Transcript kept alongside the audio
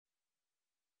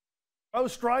No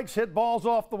strikes, hit balls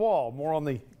off the wall. More on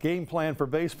the game plan for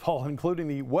baseball, including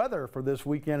the weather for this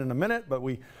weekend in a minute. But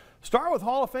we start with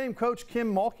Hall of Fame coach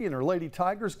Kim Mulkey and her Lady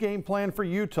Tigers game plan for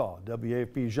Utah.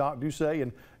 WAFB's Jacques Doucet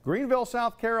in Greenville,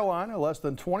 South Carolina, less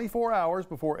than 24 hours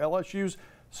before LSU's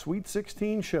Sweet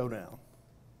 16 showdown.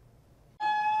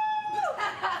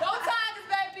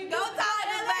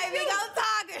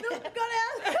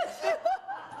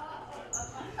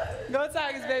 Go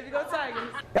Tigers, baby, go Tigers.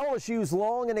 LSU's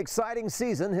long and exciting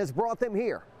season has brought them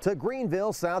here to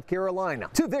Greenville, South Carolina.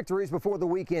 2 victories before the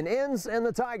weekend ends, and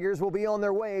the Tigers will be on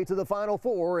their way to the Final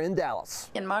Four in Dallas.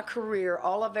 In my career,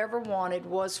 all I've ever wanted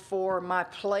was for my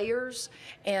players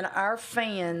and our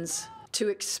fans to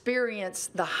experience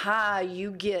the high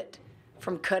you get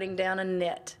from cutting down a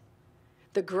net.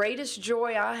 The greatest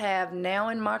joy I have now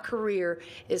in my career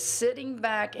is sitting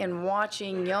back and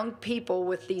watching young people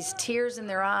with these tears in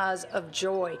their eyes of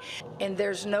joy, and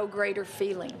there's no greater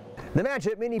feeling. The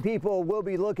matchup many people will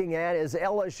be looking at is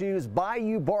LSU's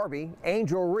Bayou Barbie,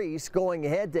 Angel Reese, going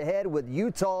head-to-head with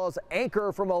Utah's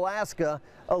anchor from Alaska,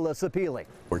 Alyssa Peely.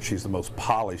 She's the most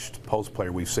polished post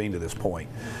player we've seen to this point.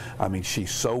 I mean,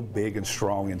 she's so big and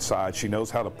strong inside. She knows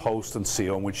how to post and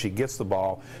seal, and when she gets the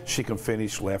ball, she can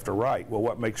finish left or right. Well,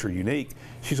 what makes her unique,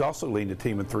 she's also leading the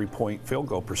team in three-point field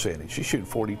goal percentage. She's shooting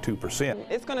 42%.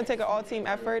 It's going to take an all-team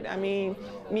effort. I mean,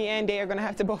 me and Day are going to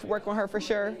have to both work on her for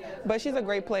sure, but she's a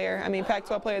great player. I mean,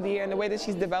 Pac-12 Player of the Year, and the way that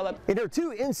she's developed. In her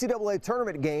 2 NCAA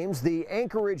tournament games, the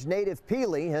Anchorage native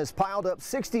Peely has piled up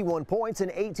 61 points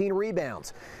and 18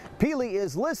 rebounds. Peely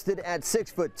is listed at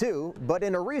 6'2", but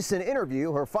in a recent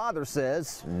interview, her father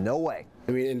says, no way.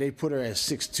 I mean, and they put her at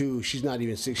 6'2". She's not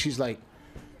even 6. She's like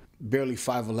barely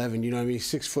 5'11", you know what I mean?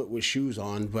 6 foot with shoes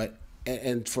on, but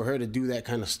and for her to do that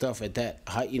kind of stuff at that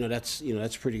height, that's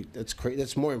crazy.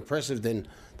 That's more impressive than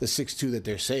the 6'2" that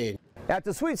they're saying. At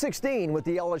the Sweet 16 with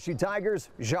the LSU Tigers,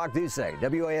 Jacques Doucet,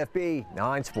 WAFB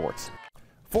 9 Sports.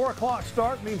 4 o'clock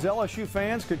start means LSU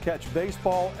fans could catch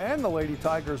baseball and the Lady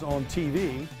Tigers on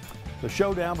TV. The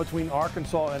showdown between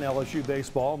Arkansas and LSU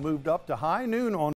baseball moved up to high noon on